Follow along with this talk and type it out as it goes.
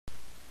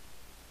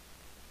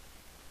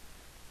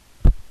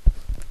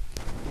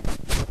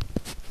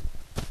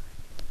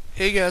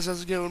Hey guys,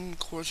 how's it going?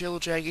 Course Yellow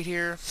Jagged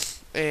here,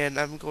 and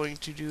I'm going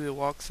to do a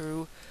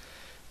walkthrough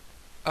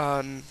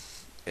on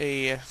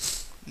a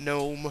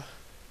gnome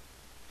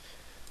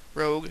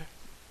rogue.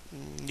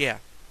 Yeah,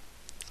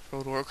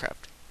 World of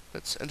Warcraft.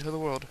 Let's enter the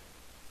world.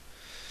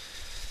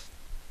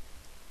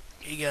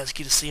 You guys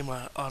get to see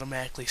my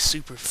automatically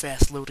super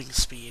fast loading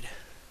speed.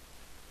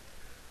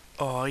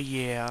 Oh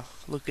yeah,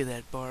 look at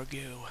that bar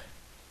go.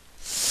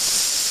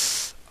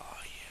 Oh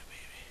yeah,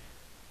 baby.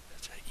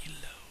 That's right, you load.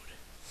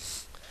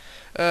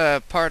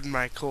 Pardon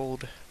my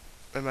cold.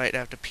 I might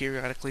have to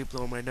periodically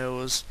blow my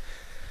nose.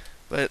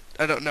 But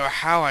I don't know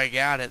how I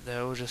got it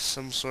though, just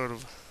some sort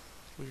of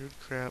weird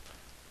crap.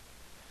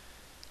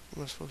 What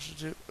am I supposed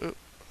to do? Oh.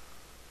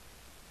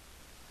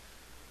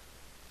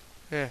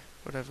 Yeah,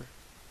 whatever.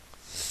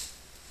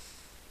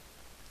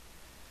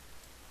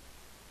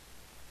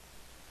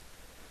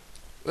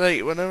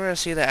 Like, whenever I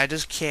see that, I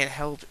just can't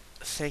help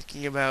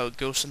thinking about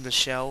Ghost in the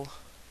Shell.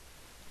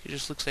 He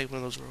just looks like one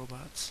of those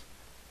robots.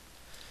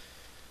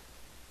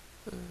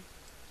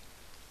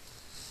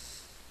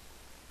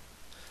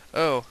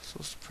 Oh,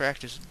 supposed to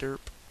practice derp.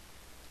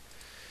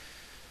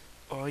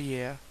 Oh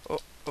yeah. Oh,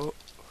 oh.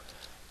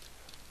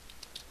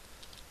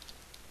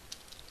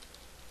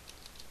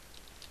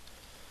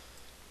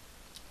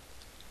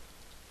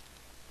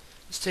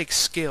 This takes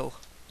skill.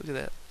 Look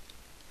at that.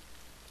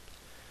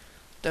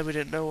 That we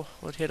didn't know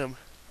what hit him.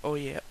 Oh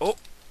yeah. Oh,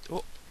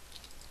 oh,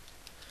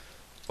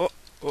 oh,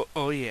 oh,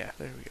 oh yeah.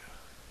 There we go.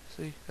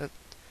 See? That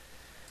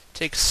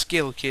takes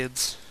skill,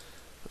 kids.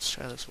 Let's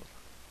try this one.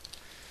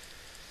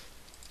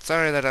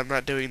 Sorry that I'm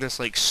not doing this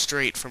like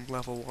straight from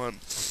level 1.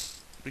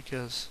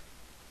 Because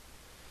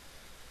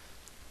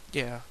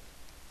yeah.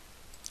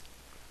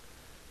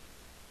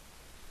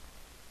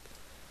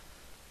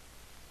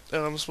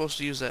 Oh, I'm supposed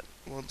to use that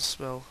one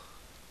spell.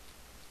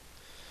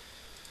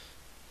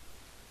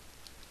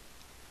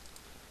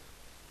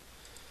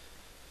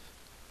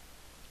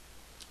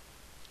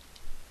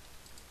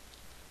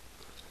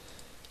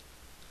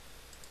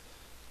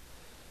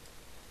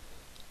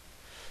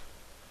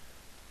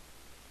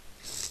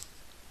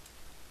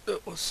 Oh,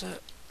 what's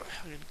that?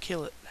 I'm gonna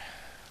kill it.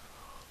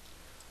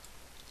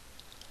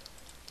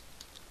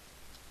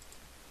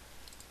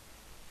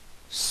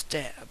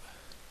 Stab.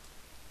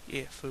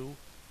 Yeah, fool.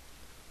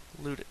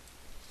 Loot it.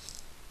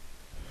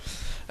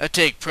 I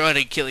take pride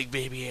in killing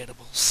baby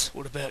animals.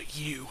 What about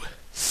you?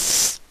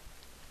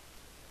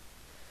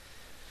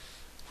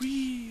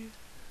 Whee!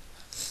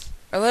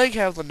 I like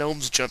how the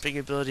gnome's jumping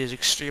ability is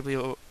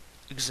extremely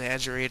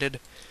exaggerated.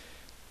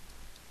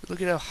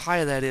 Look at how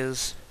high that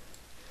is.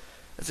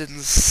 That's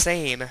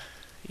insane.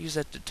 Use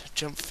that to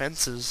jump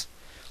fences.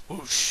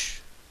 Whoosh.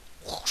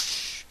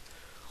 Whoosh.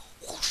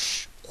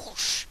 Whoosh.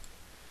 Whoosh.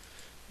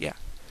 Yeah.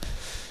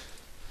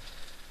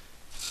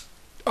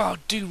 Oh,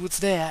 dude, what's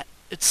that?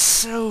 It's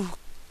so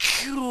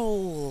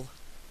cool.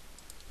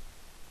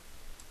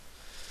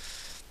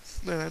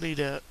 Man, I need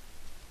to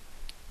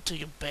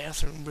take a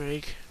bathroom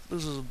break.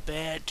 This is a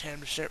bad time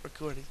to start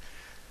recording.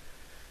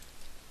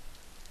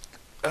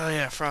 Oh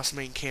yeah,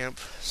 Frostmain Camp.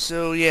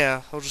 So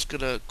yeah, I'm just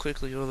gonna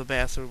quickly go to the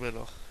bathroom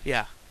and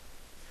yeah.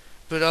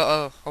 But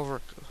I'll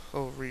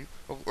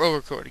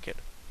record again.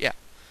 Yeah.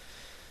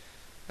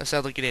 I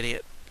sound like an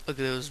idiot. Look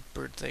at those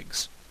bird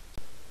things.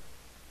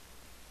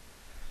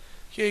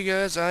 Okay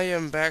guys, I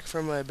am back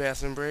from my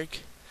bathroom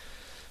break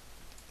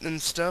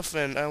and stuff,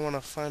 and I want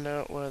to find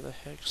out why the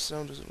heck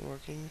sound isn't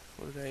working.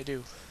 What did I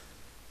do?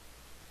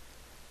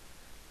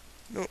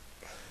 Nope.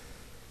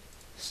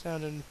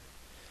 Sounding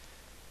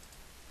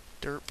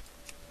derp.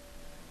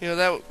 You know,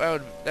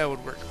 that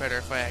would work better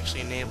if I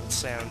actually enabled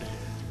sound.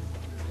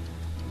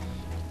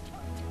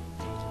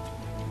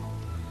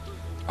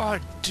 Oh,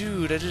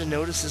 dude, I didn't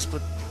notice this,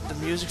 but the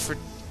music for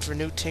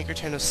New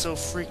Tinkerton is so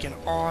freaking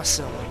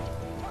awesome.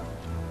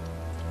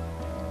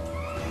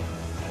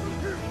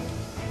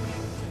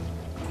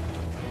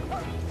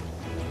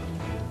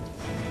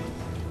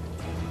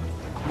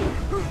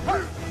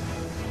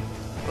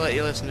 I'll let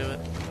you listen to it.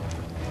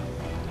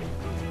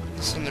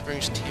 This one that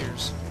brings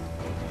tears.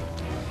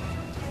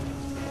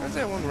 Where's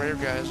that one rare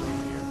guy's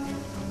over here?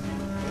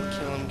 I'll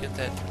kill him, get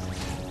that.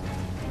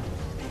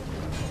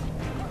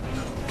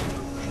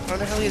 I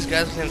wonder how these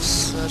guys can have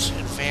such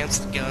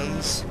advanced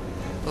guns,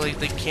 but like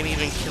they can't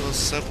even kill a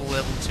simple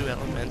level 2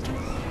 elemental.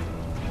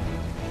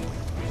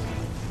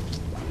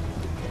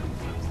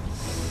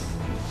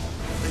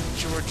 Like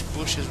George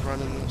Bush is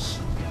running this.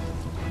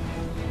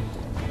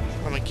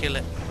 I'm gonna kill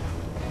it.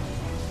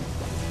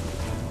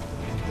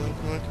 Come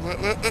on, come on,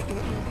 come on, come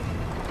on.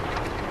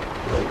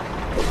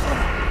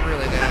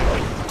 Really now?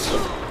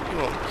 You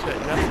won't cut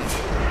nothing.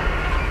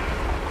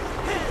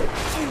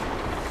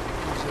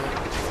 Who's that?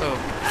 Oh.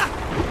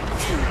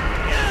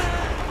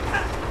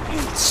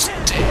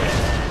 Stab.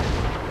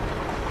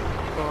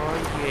 Oh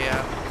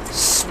yeah.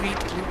 Sweet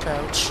blue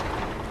pouch.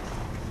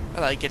 I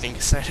like getting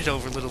excited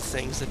over little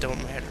things that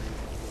don't matter.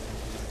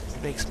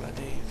 It makes my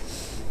day.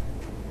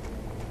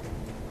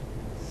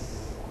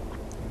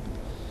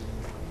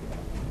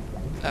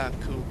 Ah,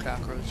 cool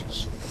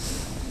cockroaches.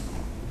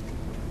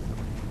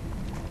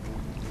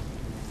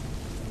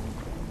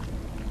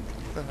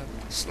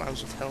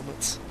 Slimes with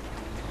helmets.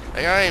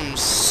 Like, I am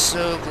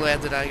so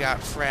glad that I got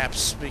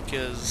Fraps,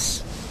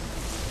 because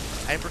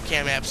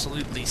Hypercam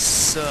absolutely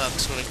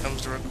sucks when it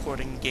comes to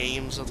recording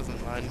games other than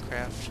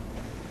Minecraft.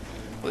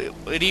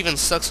 It even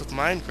sucks with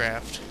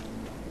Minecraft.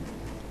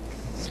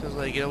 Because,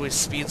 like, it always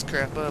speeds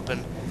crap up,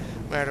 and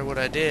no matter what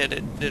I did,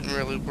 it didn't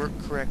really work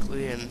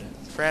correctly, and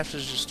Fraps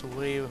is just a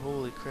way of,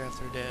 holy crap,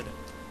 they're dead.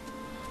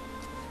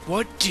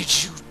 What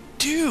did you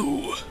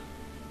do?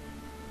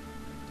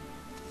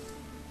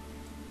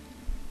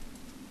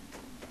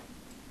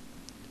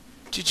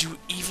 Did you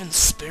even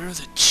spare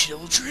the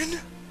children?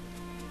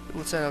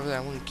 What's that over there?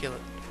 I want to kill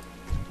it.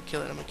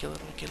 I'm gonna kill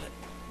it.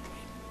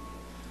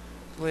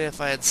 Wait,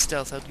 if I had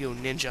stealth, I'd go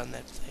ninja on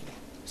that thing.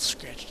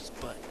 Scratch his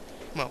butt.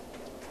 Come on.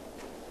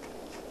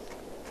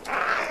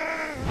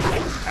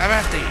 I'm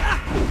after you.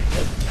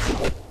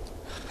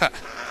 Ha.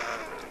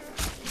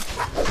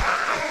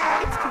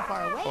 It's too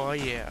far away. Oh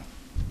yeah.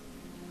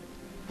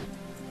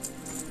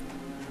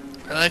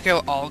 I like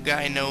how all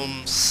guy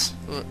gnomes,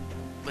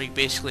 like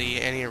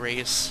basically any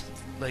race,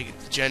 like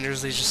the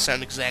genders, they just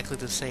sound exactly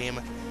the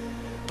same.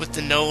 But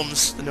the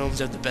gnomes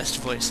have the best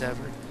voice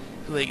ever.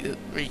 Like,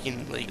 where you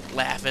can like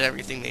laugh at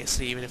everything they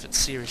say, even if it's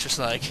serious. Just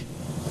like,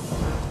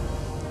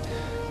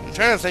 I'm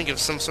trying to think of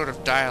some sort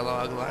of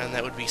dialogue line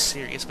that would be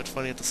serious but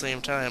funny at the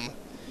same time.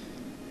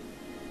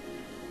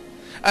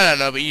 I don't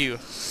know, but you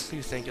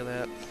think of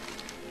that.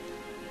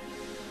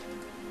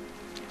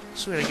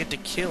 Sweet, I get to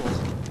kill.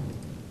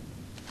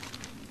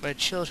 My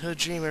childhood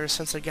dream ever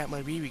since I got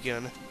my BB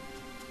gun.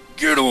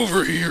 Get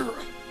over here!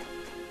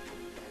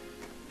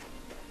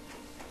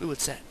 Ooh,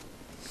 what's that?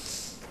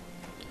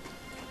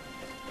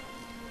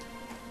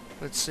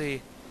 Let's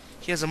see.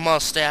 He has a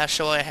mustache,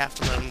 so I have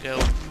to let him go.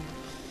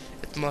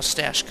 It's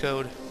mustache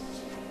code.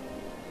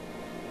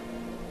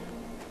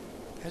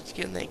 How'd you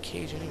get in that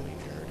cage anyway,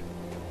 nerd?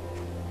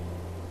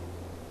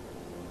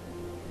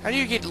 How do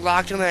you get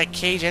locked in that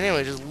cage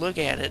anyway? Just look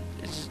at it.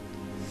 It's just...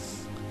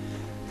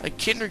 A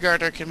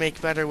kindergartner can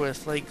make better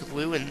with, like,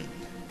 glue and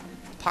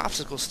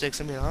popsicle sticks,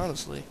 I mean,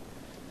 honestly.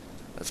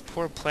 That's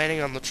poor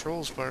planning on the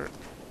troll's part.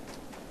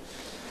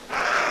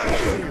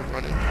 You're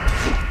running.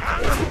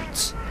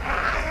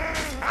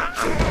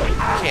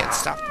 Can't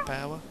stop the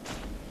power.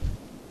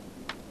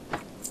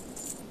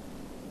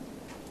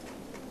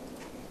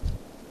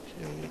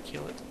 I'm gonna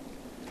kill it.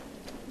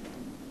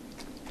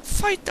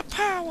 Fight the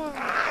power!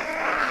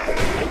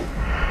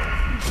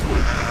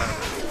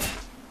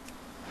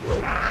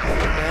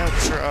 Now,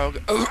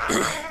 Trog.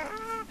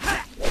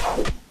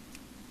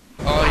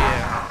 Oh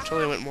yeah,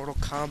 totally went Mortal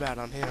Kombat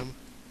on him.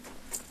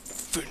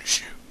 Finish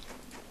him.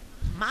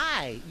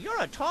 My,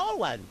 you're a tall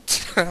one.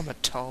 I'm a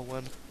tall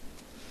one.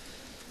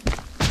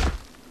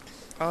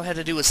 All I had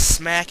to do was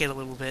smack it a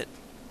little bit.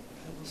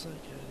 What was I gonna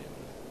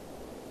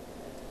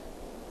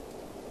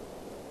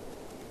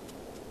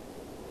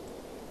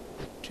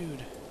do?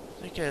 Dude,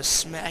 I think I was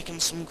smacking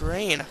some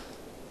grain. I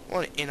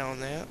want in on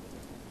that.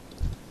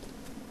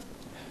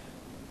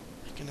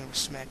 I can never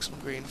smack some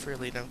grain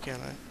freely now, can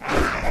I?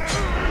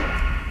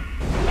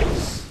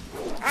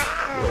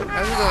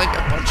 I think like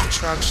a bunch of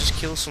Trogs just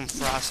kill some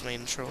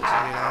Frostmaiden trolls,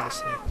 I mean,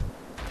 honestly.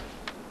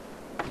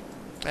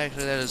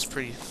 Actually, that is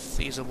pretty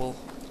feasible.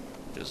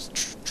 Because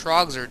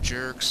Trogs are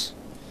jerks.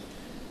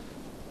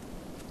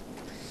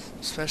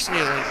 Especially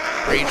in, like,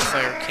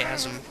 Ragefire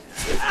Chasm.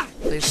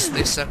 They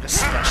suck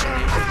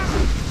especially.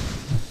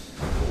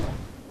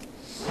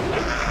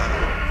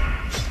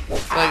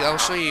 Like, I'll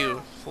show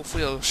you,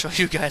 hopefully I'll show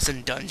you guys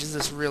in dungeons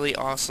this really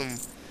awesome,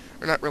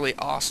 or not really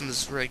awesome,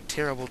 this really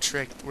terrible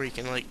trick where you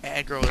can, like,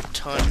 aggro a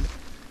ton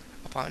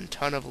upon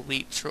ton of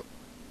elite trolls.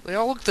 They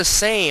all look the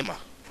same.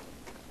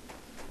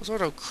 What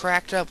sort of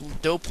cracked up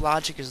dope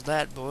logic is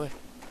that, boy?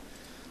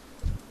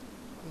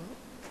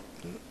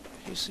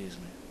 He sees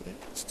me.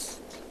 Wait.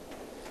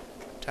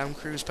 Tom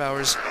Cruise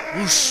powers.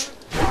 Whoosh!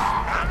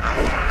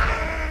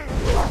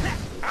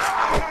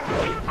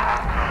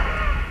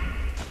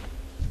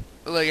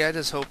 Like, I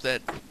just hope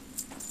that,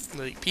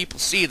 like, people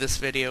see this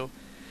video,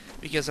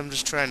 because I'm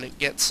just trying to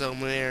get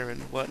somewhere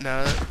and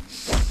whatnot.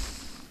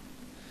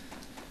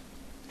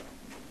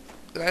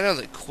 I know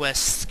that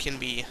quests can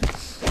be,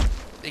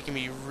 they can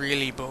be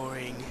really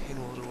boring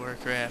in World of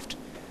Warcraft.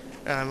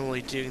 And I'm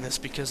only doing this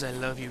because I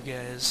love you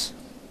guys.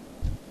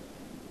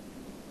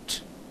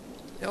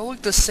 They all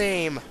look the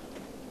same.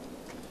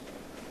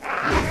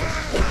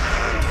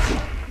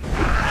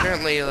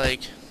 Apparently,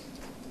 like,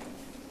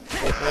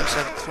 gnomes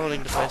have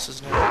cloning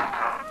devices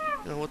now.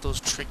 You know what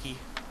those tricky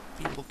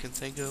people can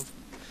think of.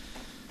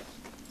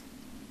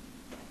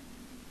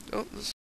 Oh, this